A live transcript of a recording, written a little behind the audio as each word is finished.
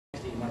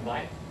to buy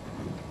it?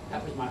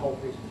 That was my whole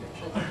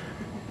presentation.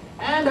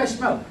 And I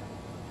smoke.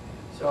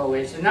 So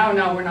he said,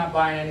 no, we're not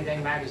buying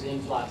anything,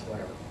 magazines, lots,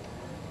 whatever.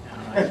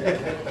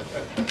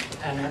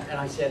 And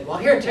I said, well,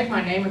 here, take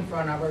my name and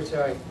phone number.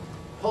 So I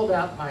pulled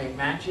out my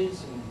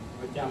matches and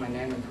put down my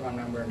name and phone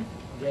number and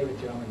gave it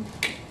to him. And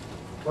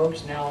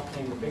folks, now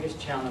came the biggest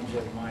challenge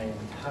of my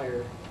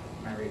entire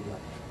married life.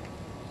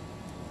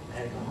 I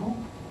had to go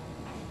home.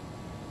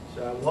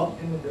 So I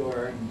walked in the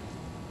door and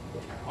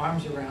put my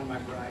arms around my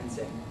bride and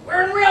said,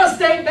 we're in real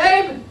estate,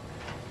 babe!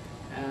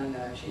 And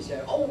she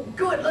said, oh,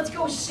 good, let's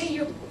go see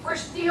your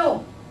first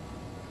deal.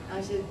 And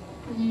I said,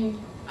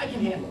 I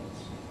can handle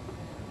this.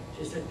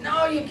 She said,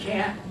 no, you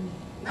can't.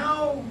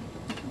 No,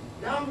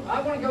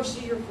 I want to go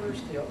see your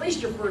first deal, at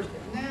least your first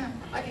deal. Nah,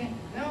 I can't,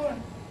 no.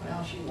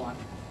 Well, she won.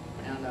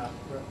 And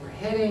we're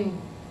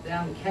heading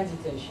down to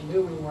Kensington. She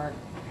knew we weren't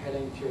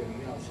heading to,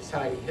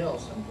 Society Hill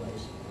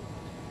someplace.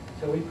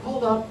 So we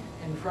pulled up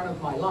in front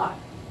of my lot.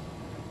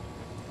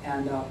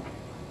 And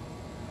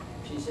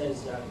she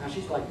says, now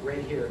she's like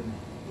right here in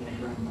the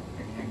ground.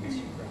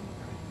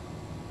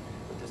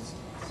 But this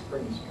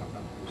spring is coming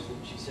up.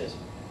 She says,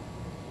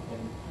 well,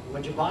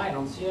 what'd you buy? I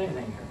don't see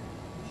anything here.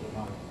 I said,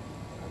 no,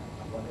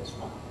 I bought this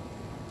lot.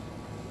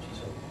 She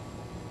said,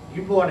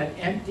 you bought an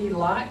empty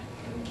lot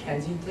in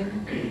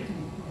Kensington?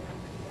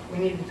 We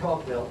need to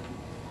talk, Bill.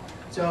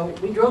 So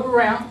we drove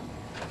around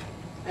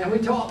and we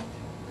talked.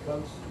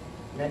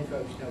 Men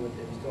folks know what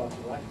these talks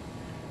are like.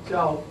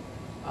 So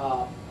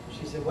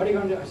she said, what are you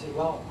going to do? I said,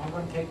 well, I'm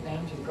going to take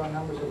names and phone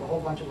numbers of a whole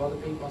bunch of other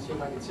people and see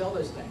if I can sell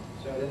this thing.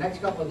 So the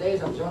next couple of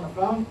days I was on the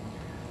phone,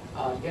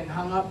 getting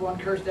hung up on,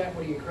 cursed at,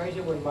 what are you crazy?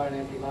 I wouldn't buy an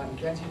empty lot in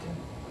Kensington.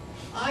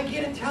 I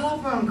get a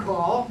telephone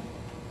call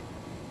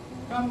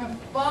from the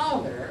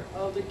father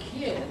of the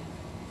kid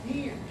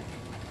here.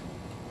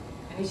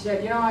 And he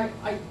said,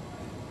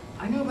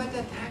 I knew about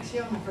that tax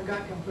sale and I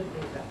forgot completely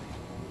about it.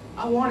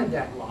 I wanted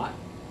that lot.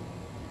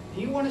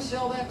 Do you want to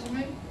sell that to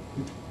me?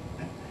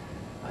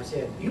 I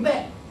said, you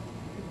bet.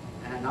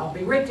 And I'll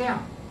be right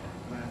down.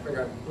 And I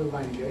figured I blew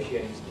my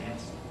negotiating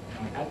stance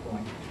at that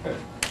point.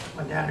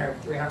 Went down there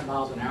at 300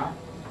 miles an hour.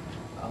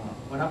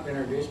 Went up and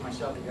introduced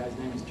myself. The guy's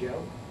name is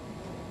Joe.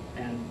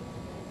 And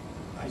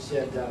I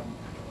said,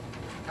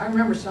 I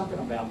remember something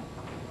about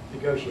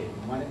negotiating.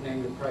 When it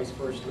named the price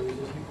first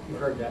loses. You've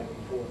heard that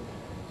before.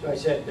 So I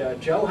said,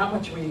 Joe, how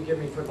much will you give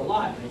me for the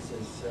lot? And he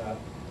says,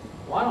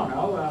 well, I don't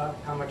know.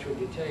 How much would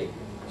you take?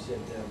 And I said,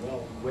 well,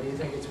 what do you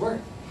think it's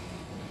worth?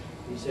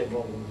 He said,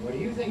 well, what do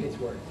you think it's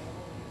worth?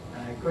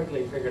 And I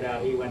quickly figured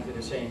out he went to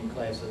the same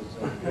classes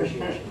of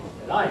negotiation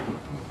that I did.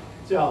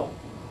 So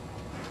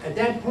at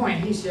that point,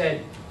 he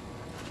said,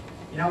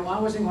 I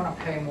wasn't going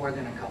to pay more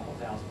than a couple $1,000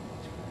 for it.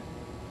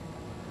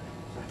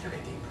 So I took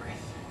a deep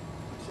breath.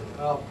 I said,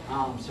 oh,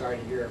 I'm sorry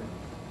to hear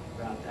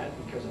about that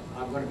because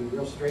I'm going to be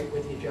real straight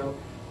with you, Joe.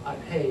 I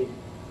paid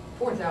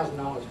 $4,000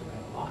 for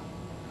that lot.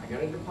 I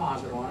got a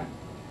deposit on it.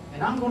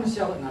 And I'm going to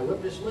sell it, and I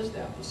whipped this list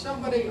out to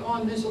somebody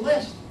on this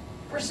list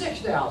for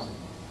 $6,000.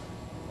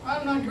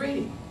 I'm not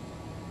greedy.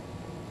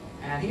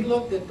 And he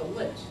looked at the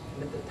list,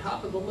 and at the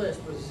top of the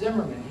list was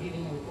Zimmerman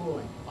Heating and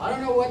Cooling. I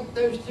don't know what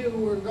those two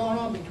were going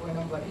on between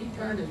them, but he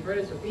turned as red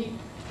as a beet,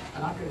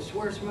 and I could have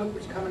swore smoke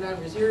was coming out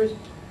of his ears,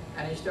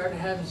 and he started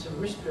having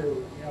some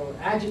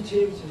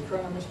adjectives in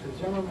front of Mr.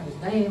 Zimmerman's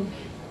name,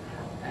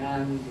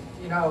 and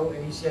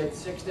and he said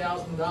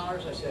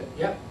 $6,000. I said,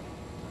 yep.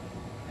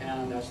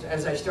 And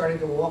as I started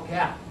to walk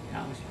out,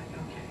 I was like,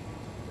 okay,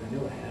 I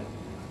knew I had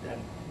that.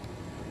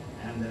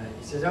 And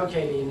he says,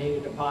 okay, do you need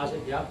a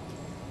deposit? Yep,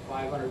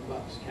 $500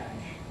 cash.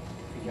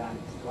 If you got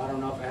it. So I don't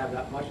know if I have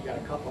that much. Got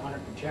a couple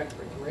hundred to check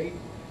for $3.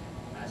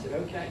 And I said,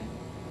 okay.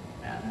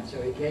 And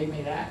so he gave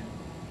me that.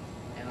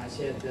 And I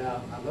said,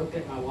 I looked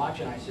at my watch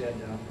and I said,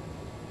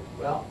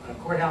 well, the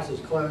courthouse is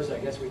closed. I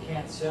guess we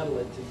can't settle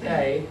it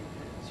today.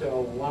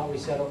 So why don't we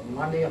settle it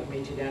Monday? I'll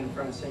meet you down in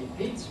front of St.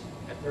 Pete's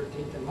at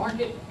 13th and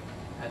Market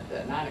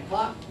at 9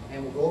 o'clock,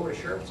 and we'll go over to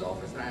the sheriff's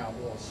office, and I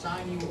will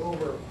sign you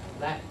over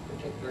that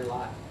particular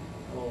lot.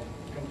 We'll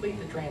complete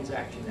the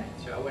transaction then.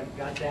 So I went and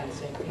got down to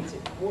St. Pete's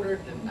at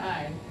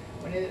 8:45,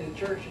 went into the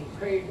church and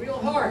prayed real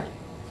hard.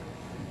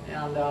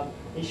 And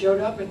he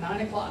showed up at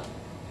 9 o'clock.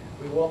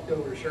 We walked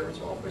over to the sheriff's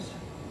office,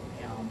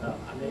 and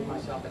I made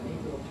myself a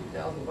neat little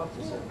 $2,000.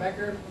 I said,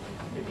 Becker,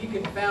 if you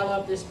can foul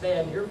up this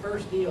bad in your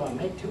first deal and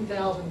make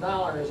 $2,000 in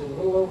a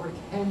little over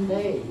 10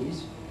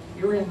 days,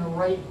 you're in the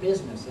right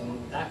business.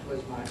 And that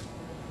was my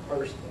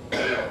first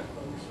deal.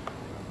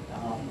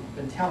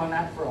 Been telling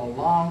that for a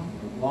long,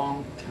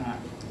 long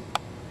time.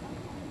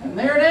 And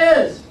there it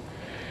is.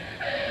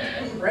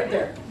 Right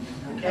there.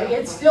 Okay,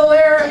 it's still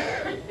there.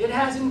 It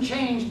hasn't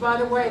changed. By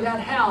the way, that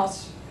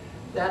house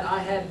that I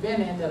had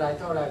been in that I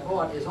thought I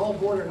bought is all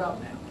boarded up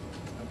now.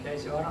 Okay,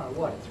 so I don't know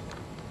what it's for.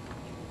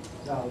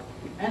 So,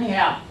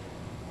 anyhow,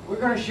 we're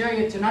going to show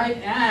you tonight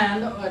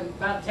and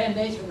about 10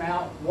 days from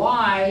now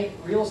why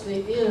real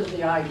estate is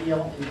the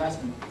ideal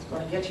investment. It's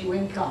going to get you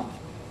income.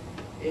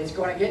 It's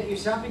going to get you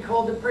something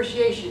called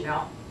depreciation.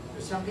 Now,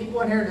 there's some people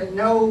in here that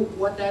know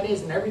what that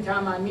is, and every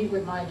time I meet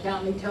with my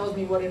accountant, he tells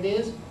me what it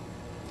is.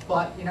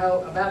 But, you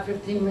know, about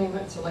 15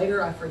 minutes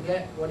later, I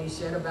forget what he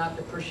said about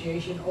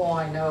depreciation. All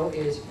I know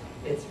is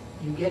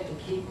you get to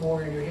keep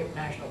more in your Hip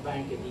National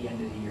Bank at the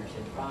end of the year. I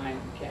said,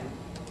 fine, Ken,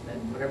 then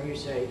whatever you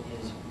say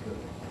is good.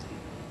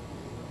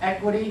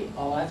 Equity,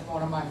 oh, that's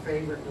one of my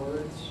favorite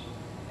words.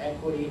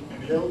 Equity,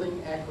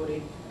 building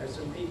equity. There's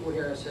some people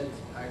here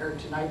I heard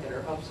tonight that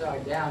are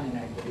upside down in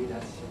equity.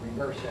 That's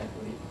reverse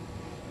equity.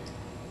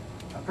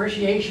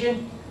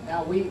 Appreciation.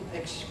 Now, we've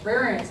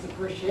experienced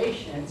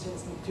appreciation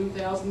since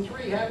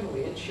 2003, haven't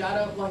we? It shot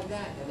up like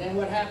that. And then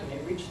what happened?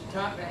 It reached the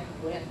top and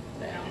it went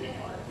down.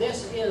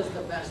 This is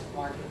the best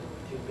market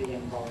to be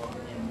involved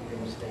in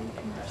real estate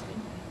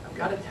investing. I've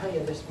got to tell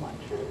you this much.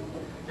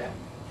 That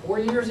 4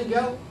 years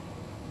ago,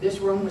 this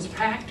room was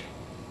packed.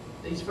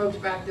 These folks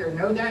back there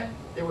know that.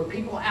 There were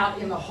people out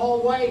in the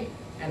hallway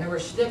and they were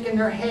sticking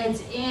their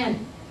heads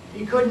in.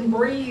 You couldn't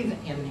breathe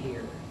in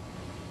here.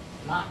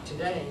 Not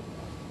today.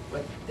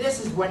 But this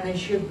is when they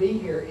should be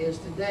here, is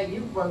today.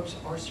 You folks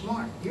are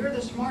smart. You're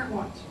the smart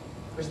ones.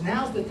 Because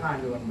now's the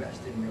time to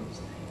invest in real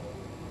estate.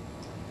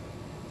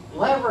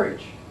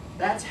 Leverage.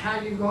 That's how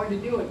you're going to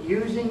do it.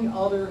 Using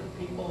other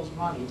people's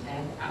money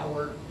and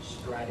our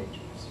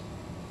strategies.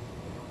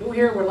 Who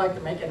here would like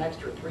to make an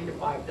extra $3,000 to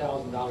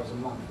 $5,000 a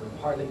month for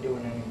hardly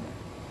doing anything?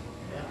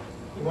 Yeah.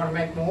 You want to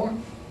make more?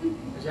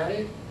 Is that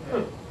it?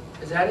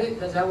 Is that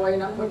it? Is that why you're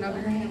not putting up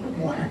your hand?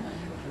 More.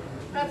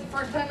 That's the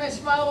first time I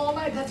smiled all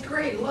night. That's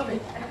great. Love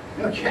it.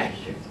 Okay.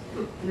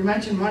 You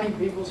mentioned money,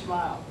 people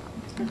smile.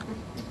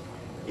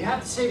 You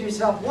have to say to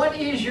yourself, what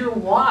is your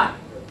why?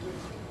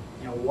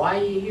 You know, why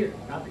are you here?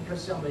 Not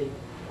because somebody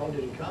told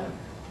you to come.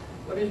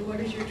 What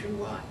is your true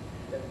why?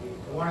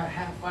 You want to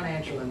have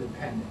financial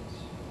independence.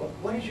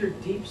 What is your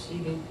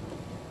deep-seated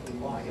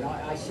why? You know,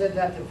 I said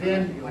that to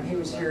Vin when he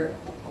was here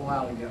a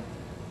while ago.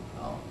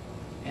 Oh.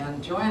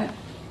 And Joanna,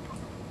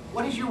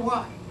 what is your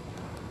why?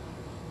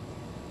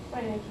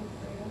 Financial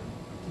freedom.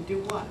 To do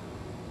what?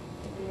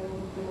 To be able to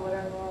do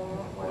whatever I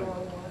want, whenever I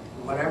want.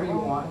 Whatever you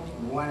want,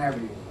 whenever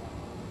you want.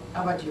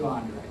 How about you,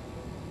 Andre?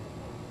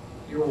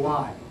 Your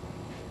why?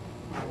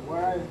 My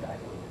why?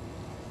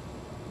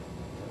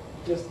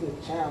 Just the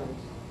challenge.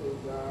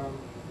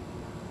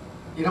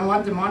 You don't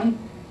want the money?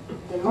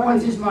 The Who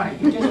wants his money?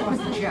 He just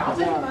wants the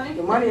challenge.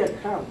 The money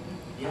had come.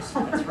 Yes,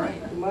 that's right.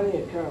 The money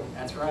had come.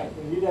 That's right.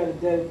 When you got a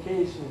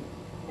dedication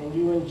and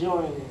you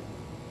enjoying it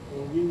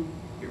and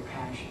your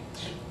passion.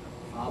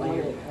 Follow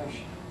your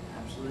passion.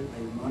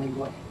 Absolutely. The money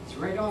go.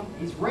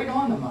 He's right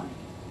on the money.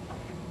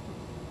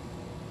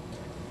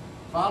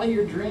 Follow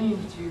your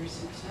dreams to your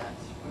success.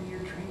 What are your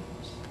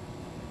dreams?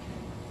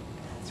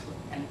 That's what.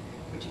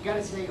 But you got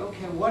to say,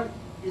 okay, what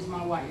is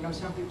my why? You know,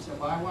 some people say,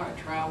 well, I want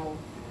to travel.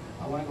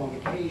 I want to go on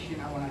vacation.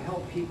 I want to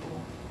help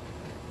people.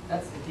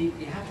 That's the deep.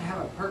 You have to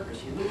have a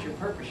purpose. You lose your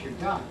purpose, you're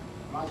done.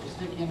 You might as well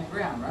stick you in the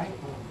ground, right?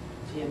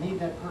 So you need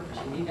that purpose.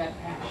 You need that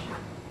passion.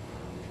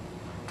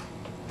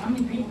 How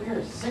many people here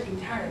are sick and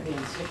tired of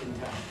being sick and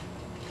tired?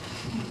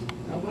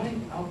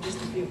 Nobody? Oh, just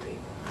a few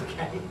people.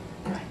 Okay.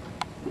 Right.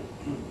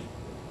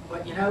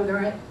 But you know,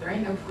 there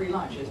ain't no free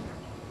lunch, is there?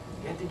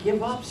 You have to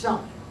give up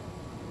something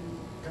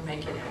to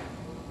make it happen.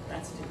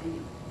 That's the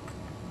deal.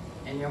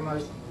 And your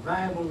most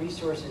valuable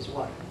resource is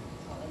what?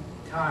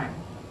 Time.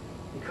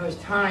 Because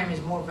time is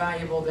more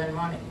valuable than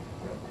money.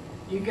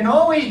 You can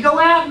always go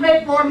out and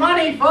make more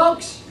money,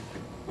 folks.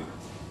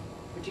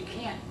 But you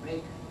can't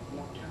make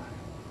more time.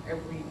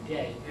 Every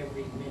day,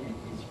 every minute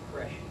is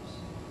precious,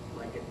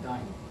 like a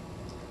diamond.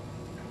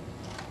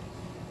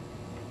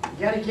 You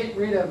got to get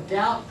rid of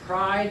doubt,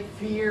 pride,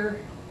 fear,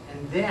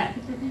 and then,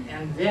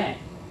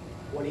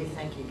 what do you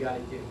think you got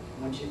to do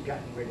once you've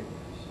gotten rid of those?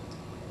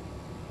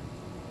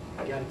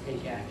 You got to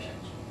take action,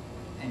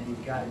 and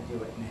you've got to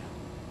do it now.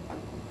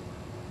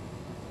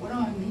 What do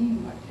I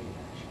mean by